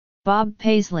Bob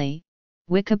Paisley,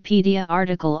 Wikipedia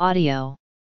article audio.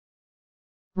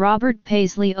 Robert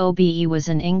Paisley OBE was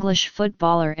an English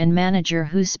footballer and manager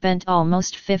who spent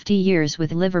almost 50 years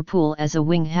with Liverpool as a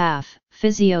wing half,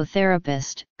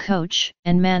 physiotherapist, coach,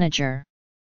 and manager.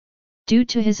 Due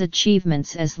to his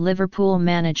achievements as Liverpool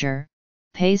manager,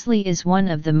 Paisley is one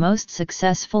of the most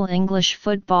successful English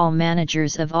football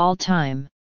managers of all time.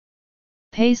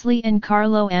 Paisley and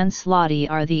Carlo Ancelotti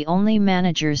are the only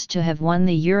managers to have won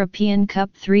the European Cup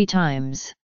 3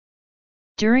 times.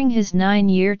 During his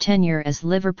 9-year tenure as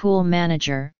Liverpool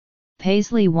manager,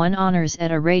 Paisley won honours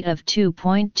at a rate of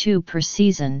 2.2 per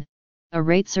season, a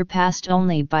rate surpassed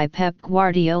only by Pep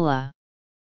Guardiola.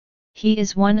 He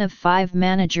is one of 5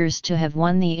 managers to have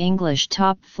won the English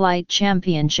top-flight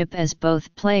championship as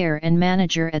both player and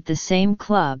manager at the same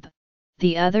club,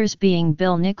 the others being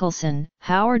Bill Nicholson,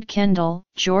 Howard Kendall,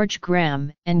 George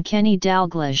Graham, and Kenny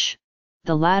Dalglish,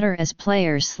 the latter as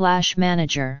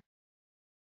player/manager.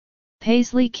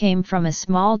 Paisley came from a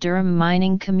small Durham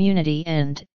mining community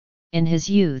and, in his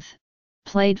youth,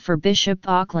 played for Bishop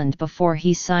Auckland before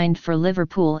he signed for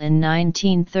Liverpool in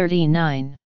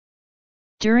 1939.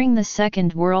 During the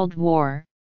Second World War,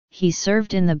 he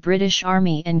served in the British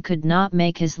Army and could not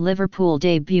make his Liverpool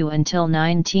debut until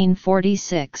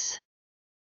 1946.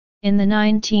 In the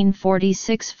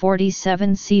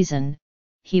 1946-47 season,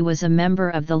 he was a member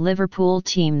of the Liverpool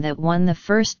team that won the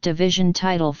First Division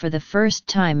title for the first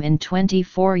time in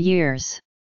 24 years.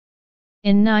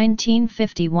 In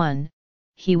 1951,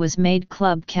 he was made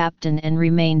club captain and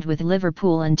remained with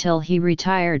Liverpool until he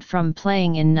retired from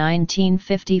playing in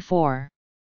 1954.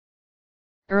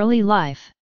 Early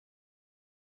life: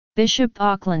 Bishop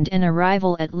Auckland and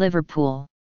arrival at Liverpool.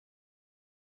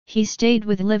 He stayed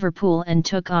with Liverpool and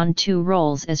took on 2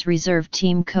 roles as reserve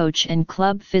team coach and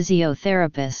club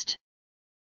physiotherapist.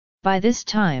 By this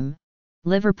time,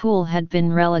 Liverpool had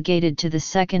been relegated to the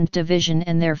Second Division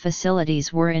and their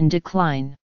facilities were in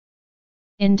decline.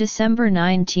 In December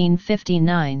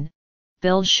 1959,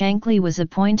 Bill Shankly was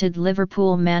appointed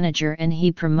Liverpool manager and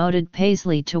he promoted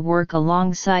Paisley to work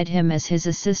alongside him as his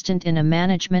assistant in a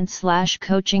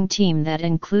management/coaching team that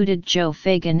included Joe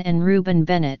Fagan and Reuben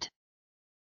Bennett.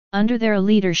 Under their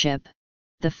leadership,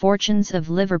 the fortunes of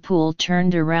Liverpool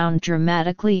turned around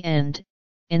dramatically and,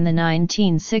 in the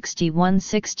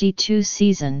 1961-62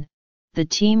 season, the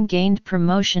team gained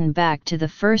promotion back to the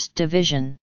First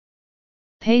Division.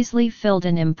 Paisley filled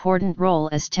an important role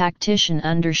as tactician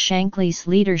under Shankly's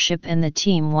leadership and the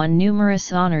team won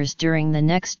numerous honours during the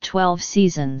next 12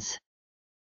 seasons.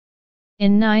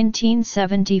 In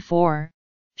 1974,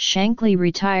 Shankly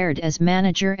retired as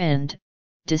manager and,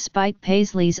 despite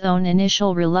Paisley's own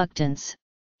initial reluctance,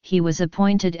 he was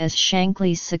appointed as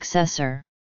Shankly's successor.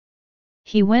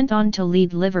 He went on to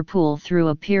lead Liverpool through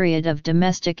a period of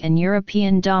domestic and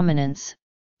European dominance,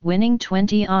 winning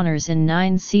 20 honours in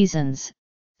 9 seasons,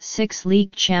 6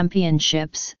 league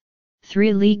championships,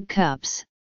 3 league cups,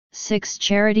 6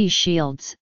 charity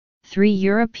shields, 3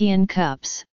 European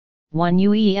cups, 1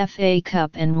 UEFA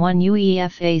Cup and 1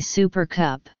 UEFA Super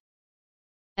Cup.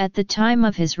 At the time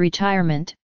of his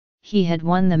retirement, he had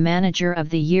won the Manager of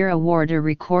the Year award a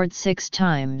record 6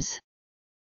 times.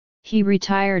 He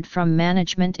retired from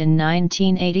management in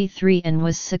 1983 and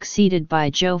was succeeded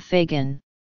by Joe Fagan.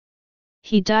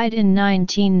 He died in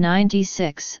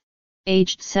 1996,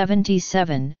 aged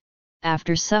 77,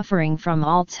 after suffering from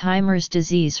Alzheimer's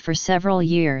disease for several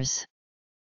years.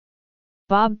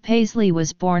 Bob Paisley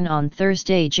was born on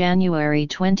Thursday, January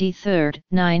 23,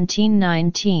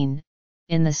 1919,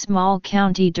 in the small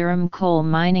County Durham coal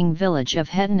mining village of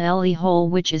Hetton-le Hole,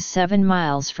 which is 7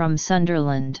 miles from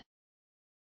Sunderland.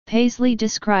 Paisley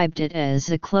described it as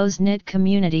a close-knit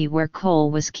community where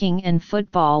coal was king and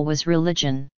football was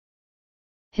religion.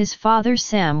 His father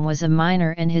Sam was a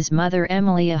miner and his mother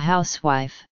Emily a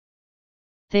housewife.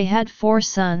 They had 4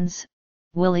 sons,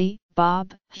 Willie,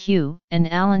 Bob, Hugh, and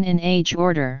Alan in age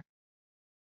order.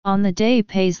 On the day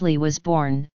Paisley was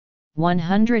born,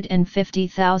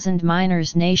 150,000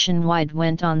 miners nationwide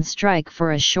went on strike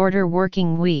for a shorter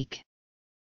working week.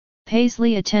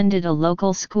 Paisley attended a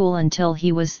local school until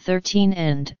he was 13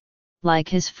 and, like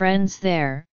his friends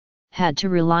there, had to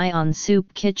rely on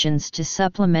soup kitchens to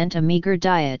supplement a meager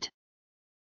diet.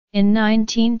 In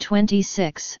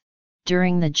 1926,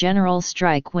 during the general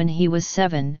strike when he was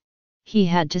 7, he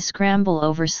had to scramble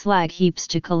over slag heaps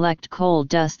to collect coal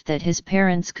dust that his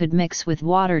parents could mix with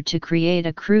water to create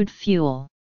a crude fuel.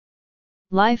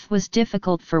 Life was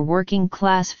difficult for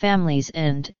working-class families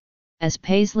and, as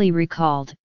Paisley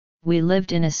recalled, we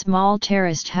lived in a small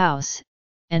terraced house,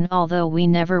 and although we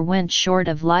never went short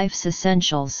of life's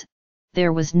essentials,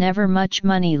 there was never much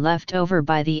money left over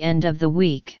by the end of the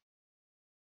week.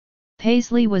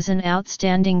 Paisley was an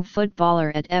outstanding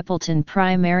footballer at Eppleton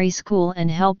Primary School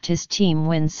and helped his team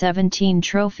win 17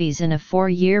 trophies in a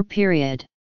 4-year period.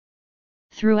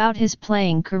 Throughout his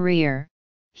playing career,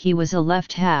 he was a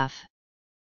left half.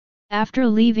 After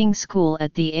leaving school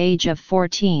at the age of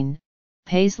 14,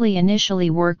 Paisley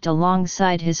initially worked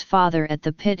alongside his father at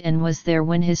the pit and was there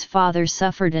when his father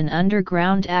suffered an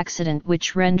underground accident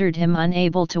which rendered him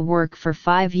unable to work for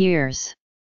 5 years.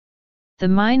 The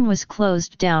mine was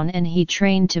closed down and he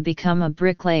trained to become a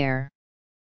bricklayer.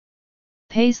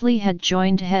 Paisley had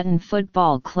joined Hetton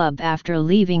Football Club after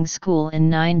leaving school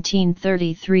in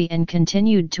 1933 and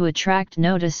continued to attract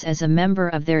notice as a member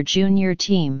of their junior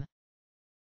team.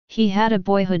 He had a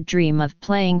boyhood dream of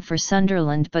playing for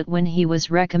Sunderland, but when he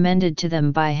was recommended to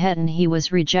them by Hetton he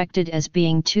was rejected as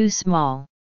being too small.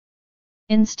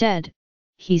 Instead,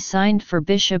 he signed for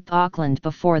Bishop Auckland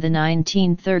before the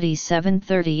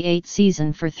 1937-38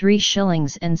 season for 3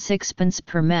 shillings and sixpence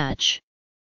per match.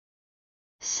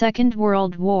 Second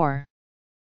World War.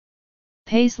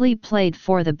 Paisley played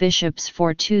for the Bishops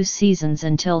for 2 seasons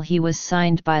until he was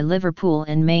signed by Liverpool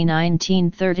in May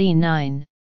 1939,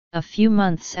 a few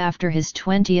months after his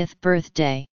 20th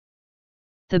birthday.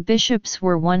 The Bishops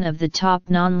were one of the top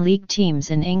non-league teams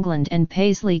in England and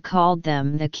Paisley called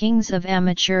them the Kings of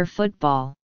Amateur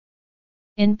Football.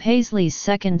 In Paisley's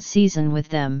second season with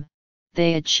them,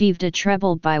 they achieved a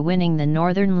treble by winning the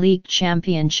Northern League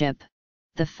Championship,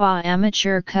 the FA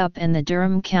Amateur Cup and the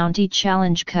Durham County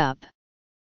Challenge Cup.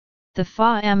 The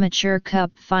FA Amateur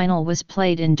Cup final was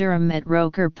played in Durham at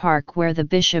Roker Park where the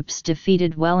Bishops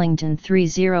defeated Wellington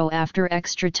 3-0 after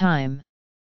extra time.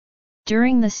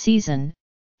 During the season,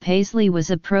 Paisley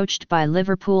was approached by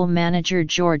Liverpool manager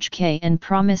George Kay and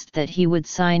promised that he would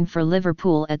sign for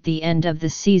Liverpool at the end of the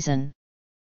season.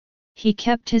 He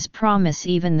kept his promise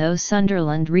even though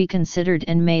Sunderland reconsidered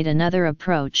and made another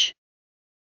approach.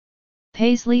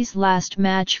 Paisley's last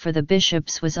match for the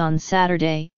Bishops was on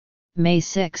Saturday, May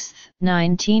 6,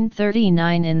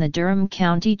 1939 in the Durham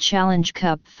County Challenge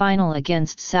Cup final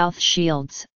against South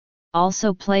Shields,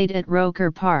 also played at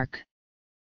Roker Park.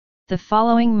 The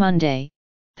following Monday,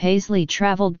 Paisley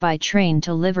travelled by train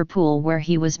to Liverpool where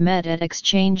he was met at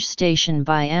Exchange Station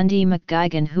by Andy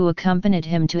McGuigan who accompanied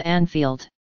him to Anfield.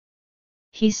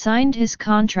 He signed his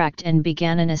contract and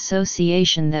began an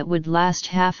association that would last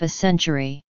half a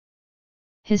century.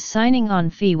 His signing-on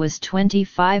fee was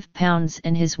 £25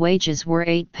 and his wages were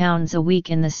 £8 a week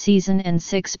in the season and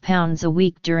 £6 a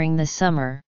week during the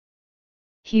summer.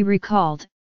 He recalled,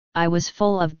 "I was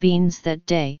full of beans that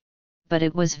day, but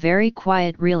it was very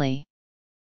quiet really.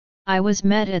 I was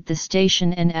met at the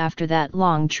station and after that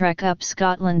long trek up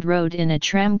Scotland Road in a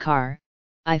tramcar,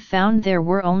 I found there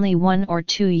were only 1 or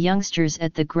 2 youngsters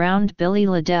at the ground, Billy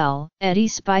Liddell, Eddie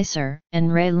Spicer,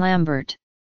 and Ray Lambert.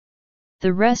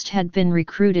 The rest had been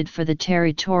recruited for the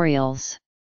Territorials."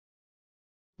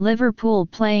 Liverpool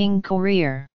playing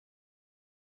career.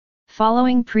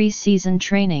 Following pre-season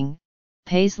training,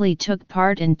 Paisley took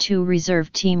part in 2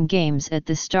 reserve team games at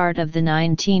the start of the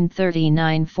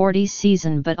 1939-40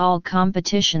 season, but all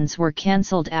competitions were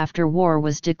cancelled after war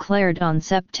was declared on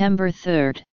September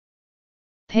 3.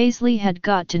 Paisley had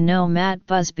got to know Matt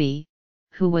Busby,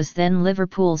 who was then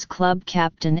Liverpool's club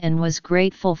captain, and was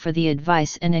grateful for the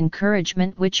advice and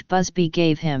encouragement which Busby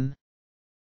gave him.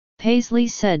 Paisley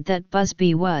said that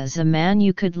Busby was a man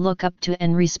you could look up to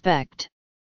and respect.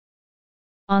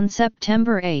 On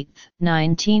September 8,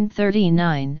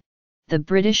 1939, the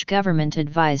British government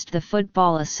advised the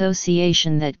Football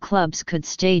Association that clubs could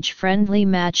stage friendly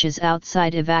matches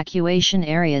outside evacuation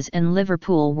areas and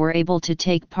Liverpool were able to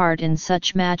take part in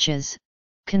such matches,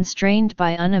 constrained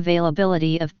by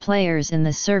unavailability of players in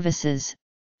the services,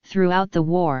 throughout the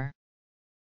war.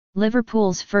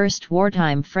 Liverpool's first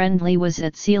wartime friendly was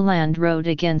at Sealand Road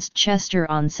against Chester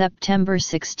on September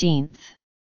 16.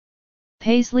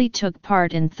 Paisley took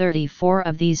part in 34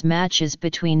 of these matches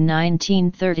between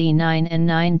 1939 and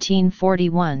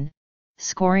 1941,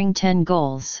 scoring 10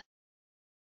 goals.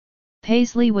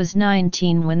 Paisley was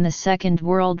 19 when the Second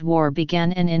World War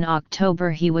began, and in October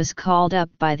he was called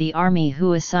up by the Army,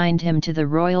 who assigned him to the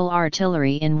Royal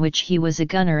Artillery, in which he was a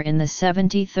gunner in the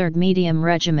 73rd Medium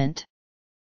Regiment.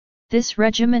 This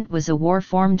regiment was a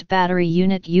war-formed battery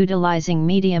unit utilizing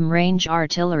medium-range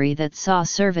artillery that saw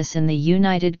service in the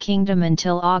United Kingdom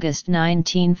until August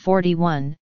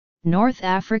 1941, North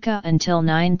Africa until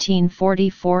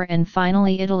 1944 and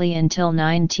finally Italy until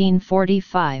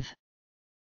 1945.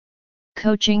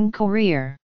 Coaching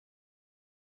career.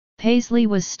 Paisley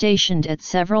was stationed at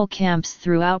several camps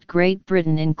throughout Great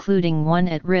Britain, including one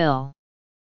at Rhyl.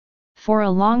 For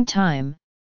a long time,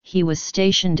 he was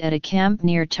stationed at a camp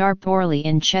near Tarporley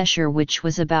in Cheshire, which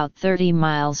was about 30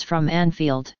 miles from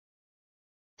Anfield.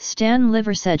 Stan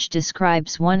Liversedge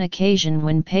describes one occasion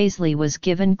when Paisley was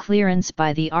given clearance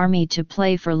by the Army to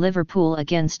play for Liverpool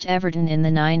against Everton in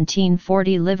the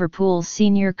 1940 Liverpool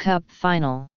Senior Cup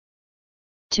final.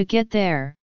 To get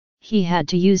there, he had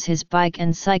to use his bike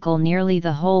and cycle nearly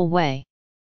the whole way.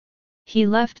 He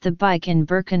left the bike in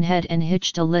Birkenhead and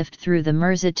hitched a lift through the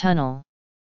Mersey Tunnel.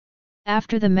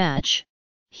 After the match,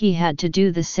 he had to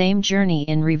do the same journey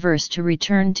in reverse to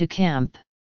return to camp.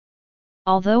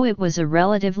 Although it was a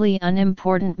relatively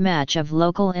unimportant match of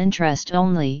local interest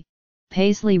only,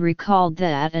 Paisley recalled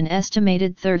that an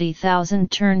estimated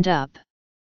 30,000 turned up.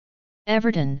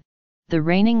 Everton, the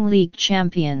reigning league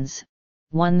champions,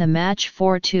 won the match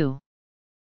 4-2.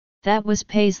 That was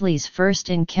Paisley's first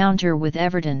encounter with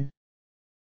Everton.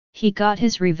 He got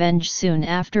his revenge soon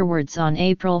afterwards on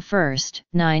April 1,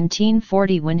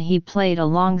 1940, when he played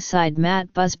alongside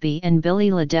Matt Busby and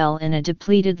Billy Liddell in a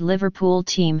depleted Liverpool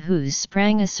team who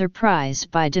sprang a surprise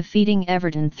by defeating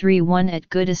Everton 3-1 at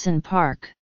Goodison Park.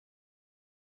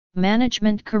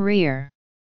 Management career.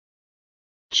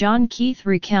 John Keith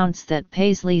recounts that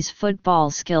Paisley's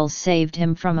football skills saved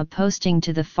him from a posting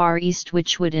to the Far East,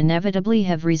 which would inevitably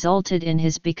have resulted in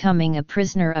his becoming a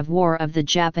prisoner of war of the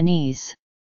Japanese.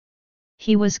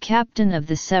 He was captain of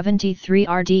the 73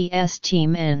 RDS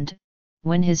team and,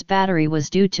 when his battery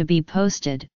was due to be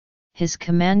posted, his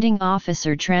commanding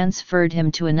officer transferred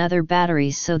him to another battery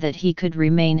so that he could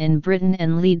remain in Britain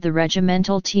and lead the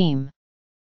regimental team.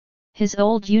 His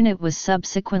old unit was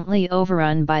subsequently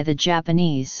overrun by the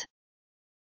Japanese.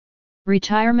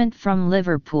 Retirement from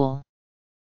Liverpool.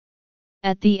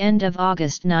 At the end of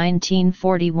August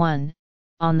 1941,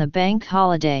 on the bank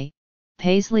holiday,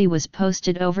 Paisley was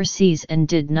posted overseas and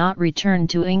did not return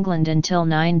to England until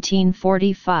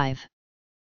 1945.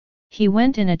 He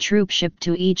went in a troopship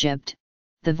to Egypt,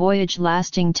 the voyage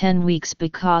lasting 10 weeks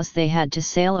because they had to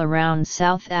sail around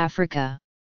South Africa.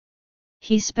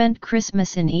 He spent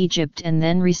Christmas in Egypt and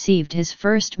then received his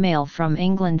first mail from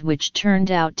England, which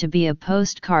turned out to be a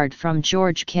postcard from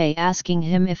George Kay asking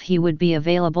him if he would be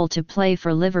available to play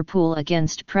for Liverpool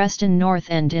against Preston North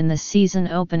End in the season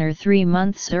opener 3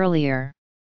 months earlier.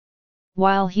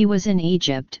 While he was in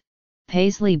Egypt,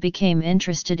 Paisley became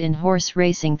interested in horse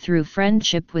racing through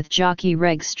friendship with jockey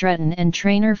Reg Stretton and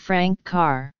trainer Frank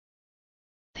Carr.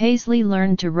 Paisley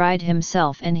learned to ride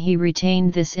himself and he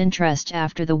retained this interest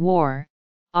after the war,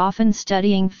 often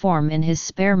studying form in his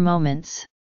spare moments.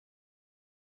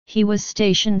 He was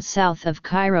stationed south of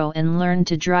Cairo and learned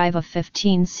to drive a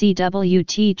 15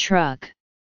 CWT truck.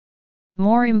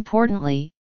 More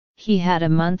importantly, he had a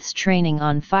month's training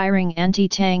on firing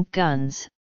anti-tank guns,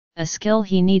 a skill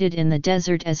he needed in the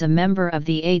desert as a member of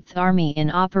the 8th Army in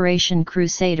Operation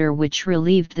Crusader, which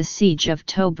relieved the siege of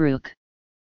Tobruk.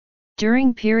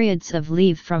 During periods of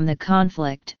leave from the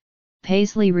conflict,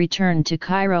 Paisley returned to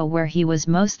Cairo, where he was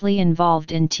mostly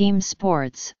involved in team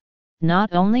sports,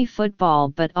 not only football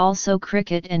but also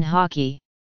cricket and hockey.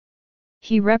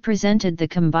 He represented the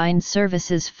Combined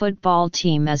Services football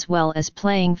team as well as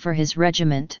playing for his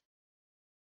regiment.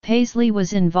 Paisley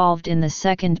was involved in the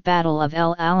Second Battle of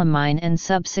El Alamein and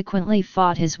subsequently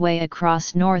fought his way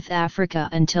across North Africa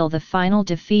until the final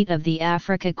defeat of the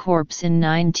Afrika Korps in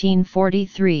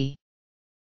 1943.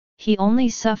 He only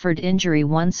suffered injury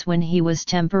once when he was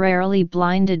temporarily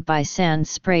blinded by sand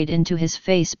sprayed into his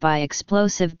face by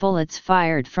explosive bullets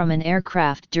fired from an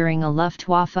aircraft during a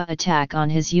Luftwaffe attack on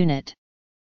his unit.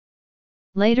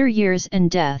 Later years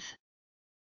and death.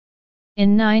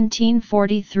 In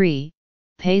 1943,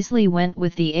 Paisley went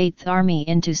with the 8th Army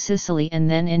into Sicily and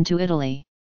then into Italy.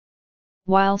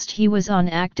 Whilst he was on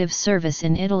active service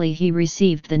in Italy, he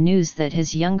received the news that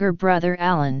his younger brother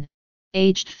Alan,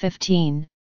 aged 15,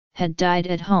 had died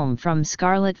at home from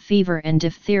scarlet fever and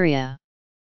diphtheria.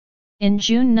 In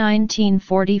June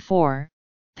 1944,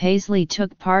 Paisley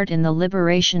took part in the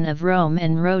liberation of Rome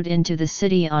and rode into the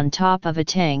city on top of a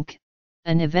tank,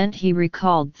 an event he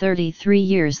recalled 33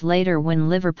 years later when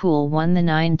Liverpool won the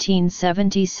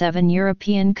 1977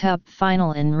 European Cup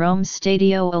final in Rome's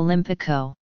Stadio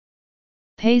Olimpico.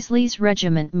 Paisley's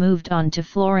regiment moved on to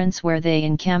Florence, where they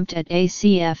encamped at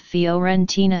ACF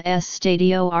Fiorentina's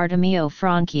Stadio Artemio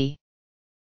Franchi.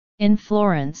 In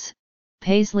Florence,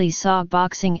 Paisley saw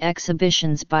boxing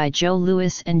exhibitions by Joe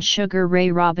Louis and Sugar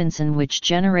Ray Robinson, which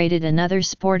generated another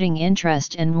sporting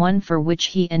interest and one for which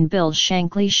he and Bill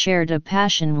Shankly shared a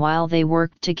passion while they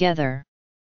worked together.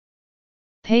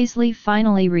 Paisley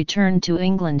finally returned to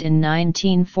England in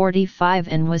 1945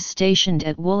 and was stationed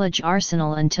at Woolwich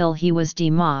Arsenal until he was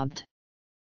demobbed.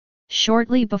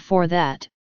 Shortly before that,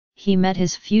 he met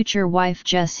his future wife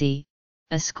Jessie,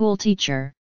 a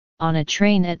schoolteacher, on a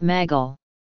train at Maghull.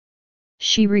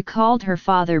 She recalled her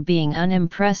father being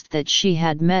unimpressed that she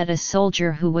had met a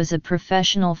soldier who was a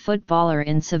professional footballer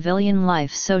in civilian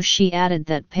life, so she added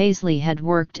that Paisley had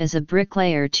worked as a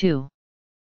bricklayer too.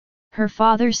 Her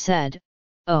father said,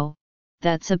 "Oh,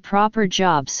 that's a proper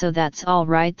job, so that's all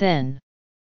right then."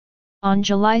 On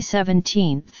July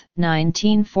 17,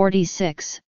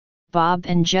 1946, Bob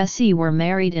and Jessie were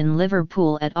married in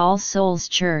Liverpool at All Souls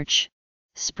Church,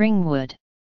 Springwood.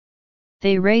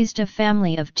 They raised a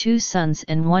family of 2 sons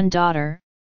and 1 daughter,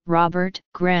 Robert,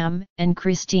 Graham, and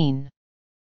Christine.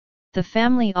 The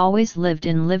family always lived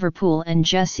in Liverpool, and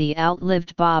Jessie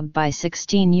outlived Bob by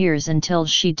 16 years until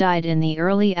she died in the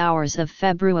early hours of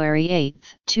February 8,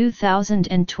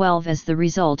 2012 as the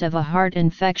result of a heart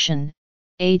infection,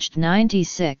 aged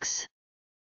 96.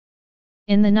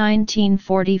 In the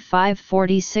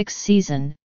 1945-46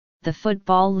 season, the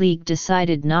Football League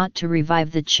decided not to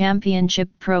revive the championship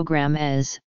program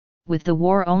as, with the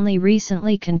war only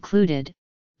recently concluded,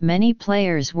 many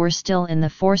players were still in the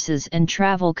forces and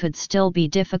travel could still be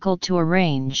difficult to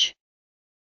arrange.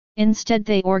 Instead,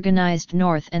 they organized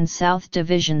North and South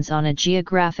divisions on a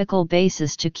geographical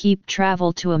basis to keep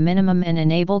travel to a minimum and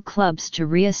enable clubs to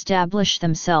re-establish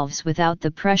themselves without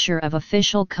the pressure of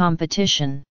official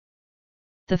competition.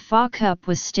 The FA Cup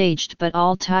was staged, but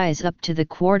all ties up to the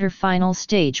quarter-final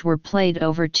stage were played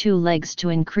over 2 legs to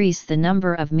increase the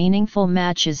number of meaningful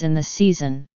matches in the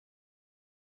season.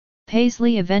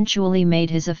 Paisley eventually made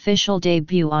his official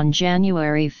debut on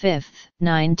January 5,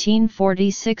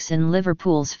 1946 in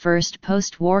Liverpool's first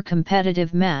post-war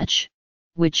competitive match,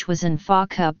 which was an FA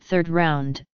Cup third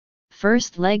round,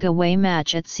 first leg away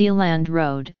match at Sealand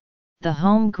Road, the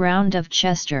home ground of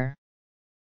Chester.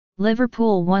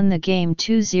 Liverpool won the game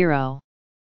 2-0.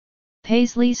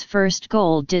 Paisley's first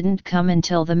goal didn't come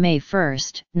until the May 1,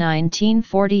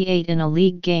 1948 in a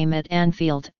league game at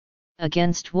Anfield,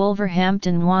 against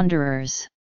Wolverhampton Wanderers.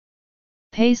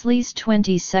 Paisley's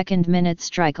 22nd minute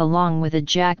strike along with a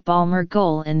Jack Balmer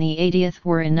goal in the 80th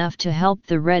were enough to help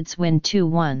the Reds win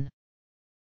 2-1.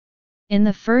 In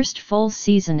the first full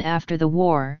season after the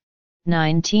war,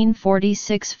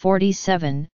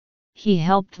 1946-47, he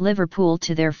helped Liverpool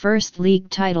to their first league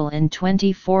title in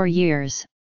 24 years,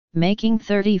 making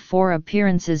 34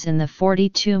 appearances in the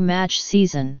 42-match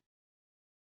season.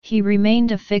 He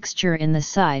remained a fixture in the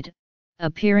side,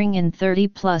 appearing in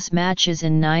 30-plus matches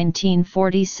in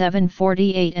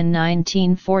 1947-48 and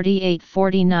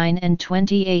 1948-49 and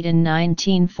 28 in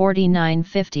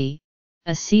 1949-50,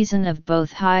 a season of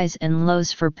both highs and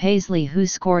lows for Paisley, who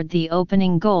scored the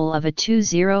opening goal of a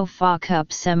 2-0 FA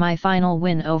Cup semi-final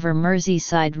win over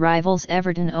Merseyside rivals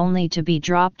Everton, only to be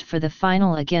dropped for the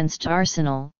final against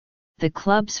Arsenal, the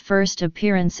club's first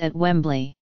appearance at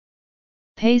Wembley.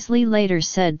 Paisley later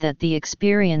said that the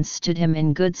experience stood him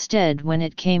in good stead when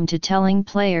it came to telling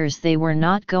players they were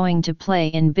not going to play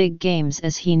in big games,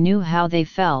 as he knew how they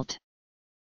felt.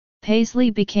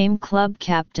 Paisley became club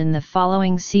captain the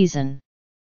following season.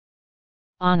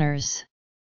 Honours.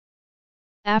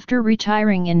 After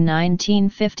retiring in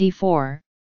 1954,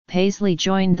 Paisley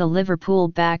joined the Liverpool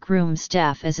backroom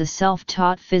staff as a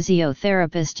self-taught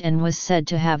physiotherapist and was said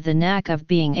to have the knack of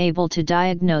being able to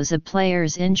diagnose a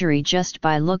player's injury just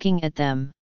by looking at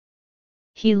them.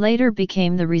 He later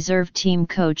became the reserve team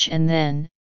coach and then,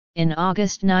 in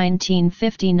August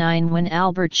 1959 when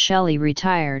Albert Shelley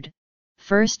retired,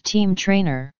 first team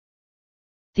trainer.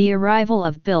 The arrival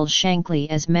of Bill Shankly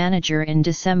as manager in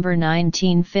December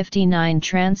 1959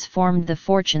 transformed the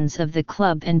fortunes of the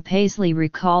club, and Paisley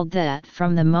recalled that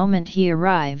from the moment he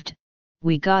arrived,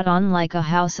 "We got on like a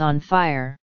house on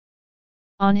fire."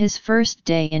 On his first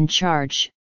day in charge,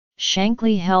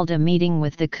 Shankly held a meeting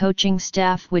with the coaching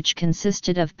staff, which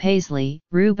consisted of Paisley,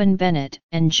 Reuben Bennett,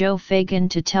 and Joe Fagan,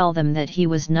 to tell them that he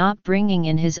was not bringing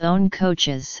in his own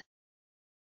coaches.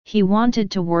 He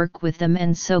wanted to work with them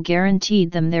and so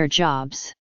guaranteed them their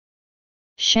jobs.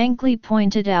 Shankly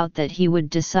pointed out that he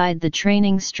would decide the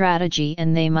training strategy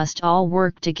and they must all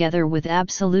work together with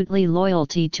absolutely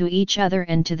loyalty to each other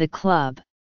and to the club.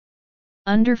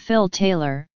 Under Phil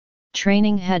Taylor,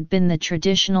 training had been the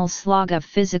traditional slog of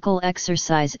physical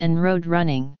exercise and road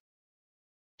running.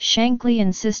 Shankly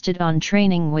insisted on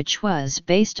training which was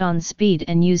based on speed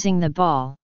and using the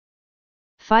ball.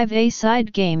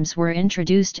 5-a-side games were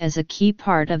introduced as a key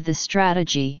part of the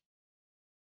strategy.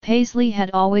 Paisley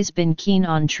had always been keen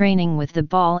on training with the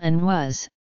ball and was,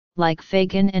 like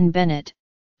Fagan and Bennett,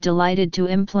 delighted to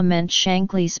implement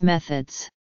Shankly's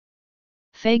methods.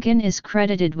 Fagan is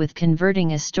credited with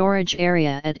converting a storage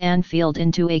area at Anfield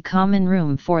into a common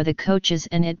room for the coaches,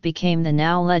 and it became the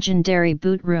now legendary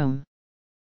boot room.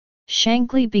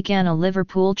 Shankly began a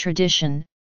Liverpool tradition,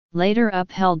 later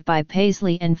upheld by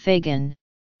Paisley and Fagan,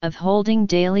 of holding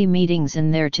daily meetings in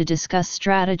there to discuss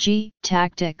strategy,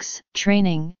 tactics,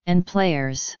 training, and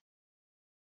players.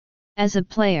 As a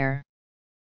player,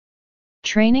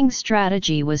 training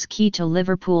strategy was key to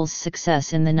Liverpool's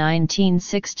success in the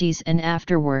 1960s and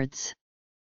afterwards.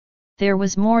 There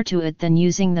was more to it than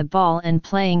using the ball and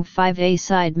playing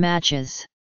 5-a-side matches.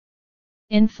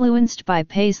 Influenced by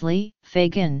Paisley,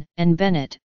 Fagan, and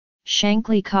Bennett,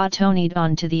 Shankly cottoned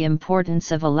on to the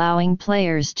importance of allowing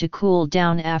players to cool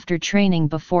down after training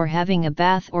before having a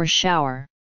bath or shower.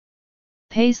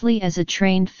 Paisley, as a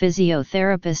trained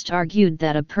physiotherapist, argued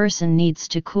that a person needs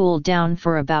to cool down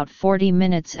for about 40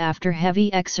 minutes after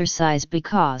heavy exercise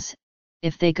because,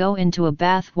 if they go into a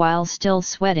bath while still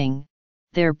sweating,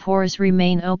 their pores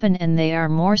remain open and they are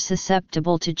more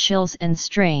susceptible to chills and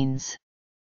strains.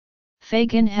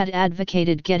 Fagan had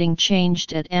advocated getting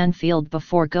changed at Anfield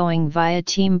before going via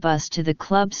team bus to the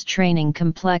club's training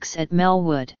complex at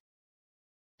Melwood.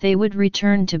 They would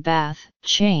return to bath,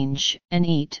 change, and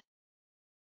eat.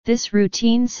 This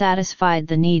routine satisfied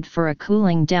the need for a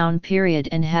cooling down period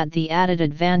and had the added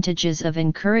advantages of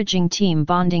encouraging team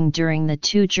bonding during the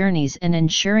two journeys and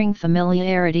ensuring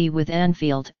familiarity with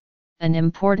Anfield, an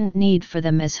important need for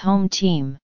them as home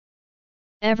team.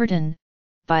 Everton,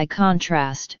 by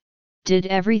contrast, did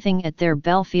everything at their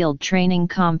Belfield training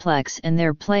complex, and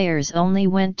their players only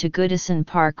went to Goodison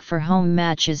Park for home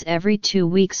matches every 2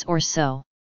 weeks or so.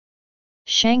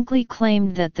 Shankly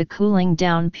claimed that the cooling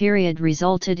down period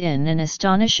resulted in an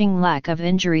astonishing lack of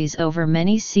injuries over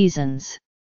many seasons.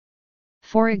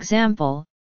 For example,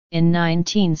 in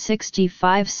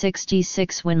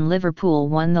 1965-66, when Liverpool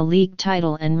won the league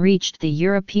title and reached the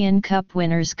European Cup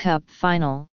Winners' Cup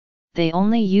final, they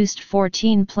only used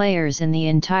 14 players in the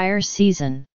entire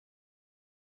season.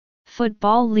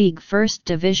 Football League First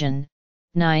Division,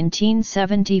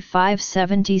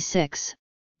 1975-76,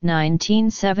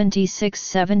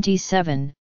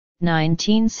 1976-77,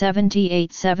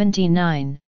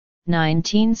 1978-79,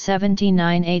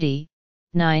 1979-80,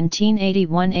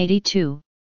 1981-82,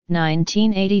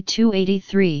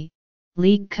 1982-83,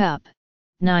 League Cup,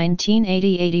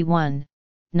 1980-81,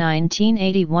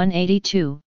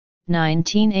 1981-82,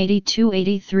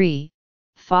 1982-83,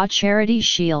 FA Charity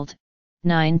Shield,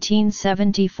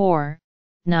 1974,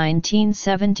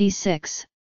 1976,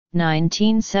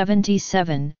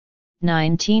 1977,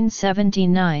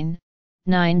 1979,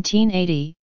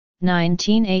 1980,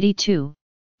 1982,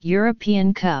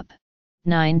 European Cup,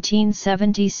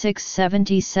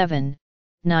 1976-77,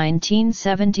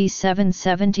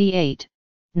 1977-78,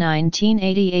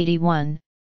 1980-81,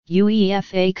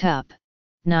 UEFA Cup,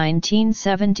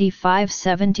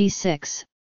 1975-76,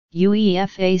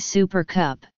 UEFA Super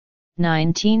Cup,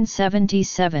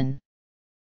 1977.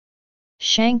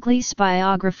 Shankly's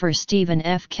biographer Stephen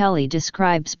F. Kelly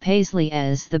describes Paisley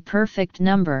as the perfect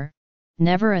number,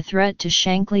 never a threat to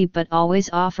Shankly but always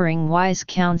offering wise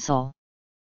counsel.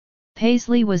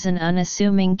 Paisley was an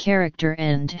unassuming character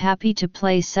and happy to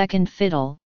play second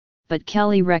fiddle, but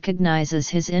Kelly recognizes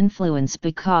his influence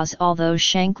because although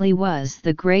Shankly was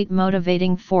the great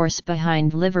motivating force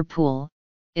behind Liverpool,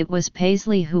 it was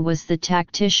Paisley who was the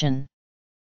tactician.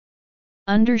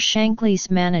 Under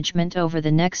Shankly's management over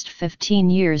the next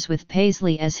 15 years with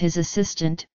Paisley as his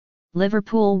assistant,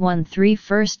 Liverpool won 3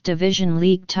 First Division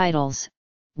League titles,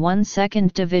 1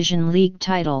 Second Division League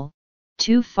title,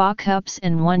 2 FA Cups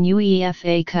and 1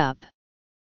 UEFA Cup.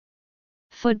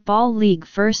 Football League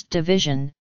First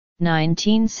Division,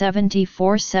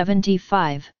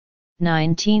 1974-75,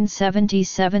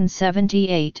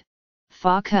 1977-78,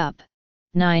 FA Cup,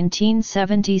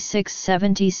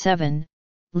 1976-77,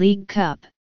 League Cup,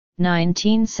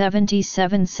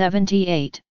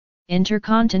 1977-78,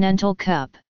 Intercontinental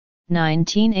Cup,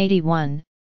 1981,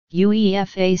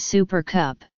 UEFA Super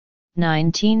Cup,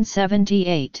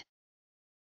 1978.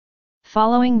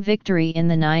 Following victory in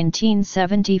the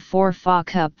 1974 FA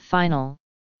Cup final,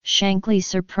 Shankly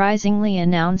surprisingly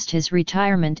announced his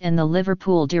retirement and the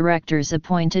Liverpool directors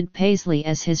appointed Paisley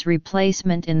as his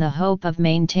replacement in the hope of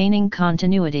maintaining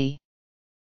continuity.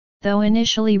 Though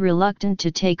initially reluctant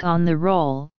to take on the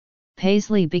role,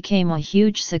 Paisley became a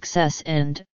huge success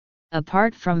and,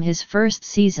 apart from his first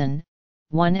season,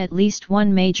 won at least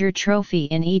one major trophy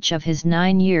in each of his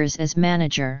 9 years as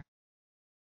manager.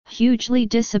 Hugely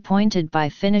disappointed by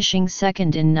finishing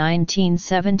second in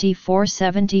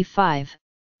 1974-75,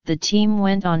 the team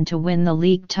went on to win the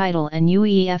league title and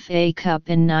UEFA Cup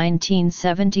in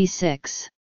 1976.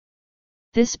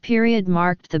 This period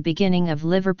marked the beginning of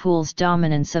Liverpool's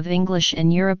dominance of English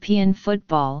and European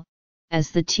football,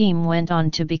 as the team went on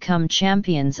to become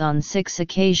champions on 6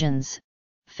 occasions,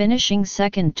 finishing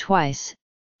second twice,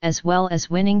 as well as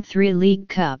winning 3 League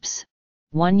Cups,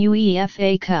 1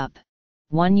 UEFA Cup,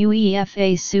 1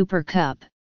 UEFA Super Cup,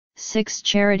 6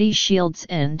 Charity Shields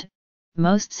and,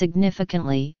 most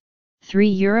significantly, 3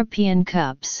 European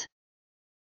Cups.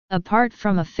 Apart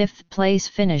from a 5th-place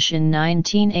finish in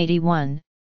 1981,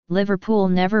 Liverpool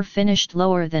never finished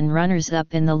lower than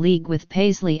runners-up in the league with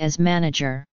Paisley as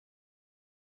manager.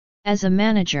 As a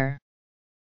manager.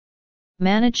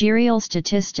 Managerial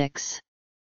statistics.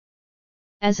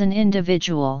 As an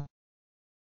individual.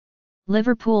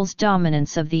 Liverpool's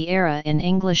dominance of the era in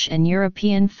English and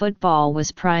European football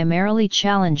was primarily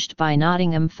challenged by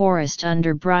Nottingham Forest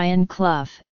under Brian Clough,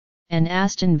 and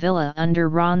Aston Villa under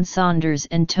Ron Saunders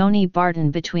and Tony Barton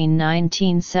between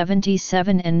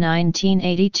 1977 and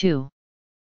 1982.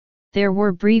 There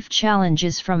were brief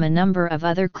challenges from a number of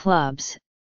other clubs,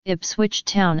 Ipswich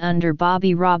Town under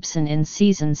Bobby Robson in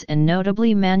seasons and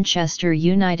notably Manchester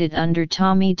United under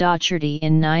Tommy Docherty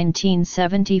in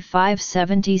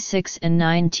 1975-76 and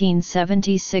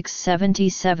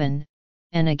 1976-77,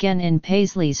 and again in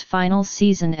Paisley's final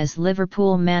season as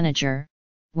Liverpool manager,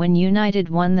 when United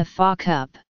won the FA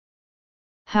Cup.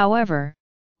 However,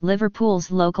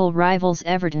 Liverpool's local rivals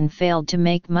Everton failed to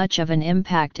make much of an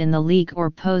impact in the league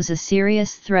or pose a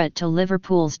serious threat to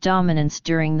Liverpool's dominance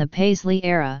during the Paisley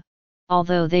era,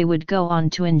 although they would go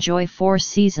on to enjoy 4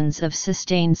 seasons of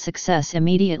sustained success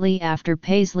immediately after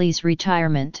Paisley's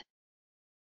retirement.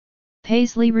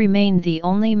 Paisley remained the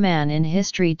only man in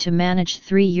history to manage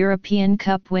 3 European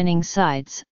Cup winning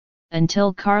sides,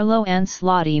 until Carlo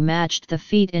Ancelotti matched the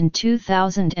feat in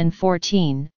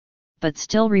 2014. But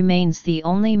still remains the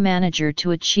only manager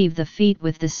to achieve the feat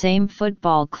with the same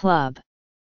football club.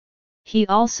 He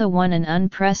also won an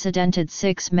unprecedented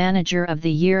 6 Manager of the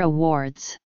Year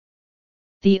awards.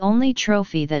 The only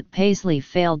trophy that Paisley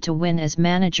failed to win as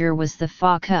manager was the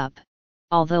FA Cup,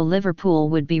 although Liverpool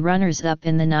would be runners-up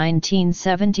in the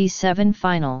 1977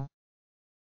 final.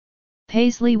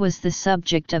 Paisley was the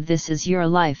subject of This Is Your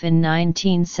Life in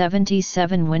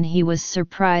 1977 when he was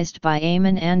surprised by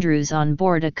Eamon Andrews on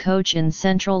board a coach in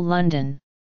central London.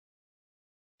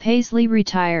 Paisley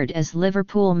retired as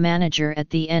Liverpool manager at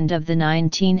the end of the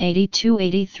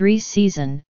 1982-83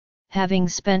 season, having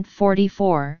spent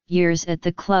 44 years at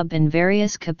the club in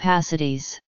various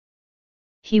capacities.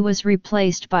 He was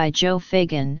replaced by Joe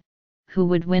Fagan, who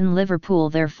would win Liverpool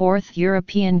their 4th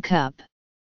European Cup.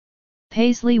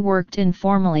 Paisley worked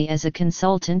informally as a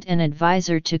consultant and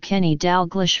advisor to Kenny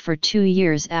Dalglish for 2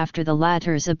 years after the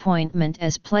latter's appointment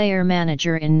as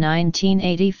player-manager in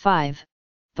 1985,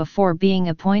 before being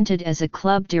appointed as a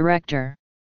club director.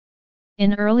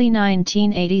 In early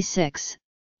 1986,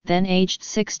 then aged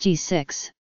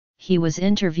 66, he was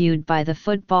interviewed by the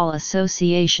Football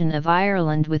Association of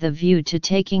Ireland with a view to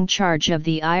taking charge of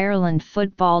the Ireland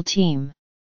football team.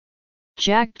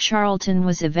 Jack Charlton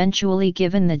was eventually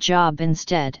given the job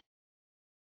instead.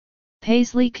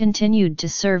 Paisley continued to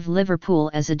serve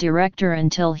Liverpool as a director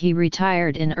until he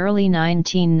retired in early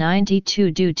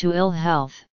 1992 due to ill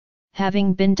health,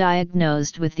 having been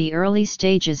diagnosed with the early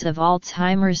stages of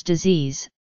Alzheimer's disease,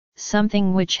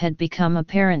 something which had become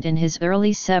apparent in his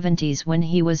early 70s when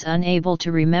he was unable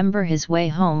to remember his way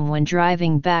home when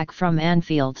driving back from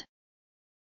Anfield.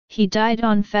 He died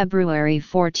on February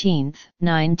 14,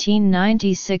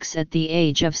 1996 at the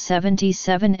age of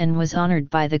 77 and was honoured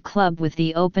by the club with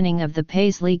the opening of the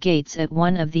Paisley Gates at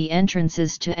one of the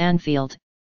entrances to Anfield,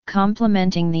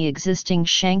 complementing the existing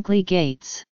Shankly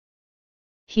Gates.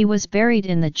 He was buried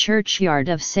in the churchyard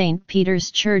of St. Peter's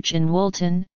Church in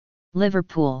Woolton,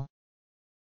 Liverpool.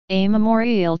 A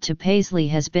memorial to Paisley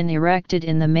has been erected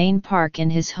in the main park in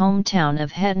his hometown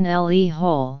of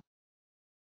Heaton-le-Hole.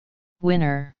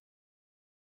 Winner.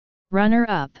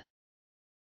 Runner-up.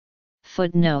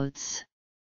 Footnotes.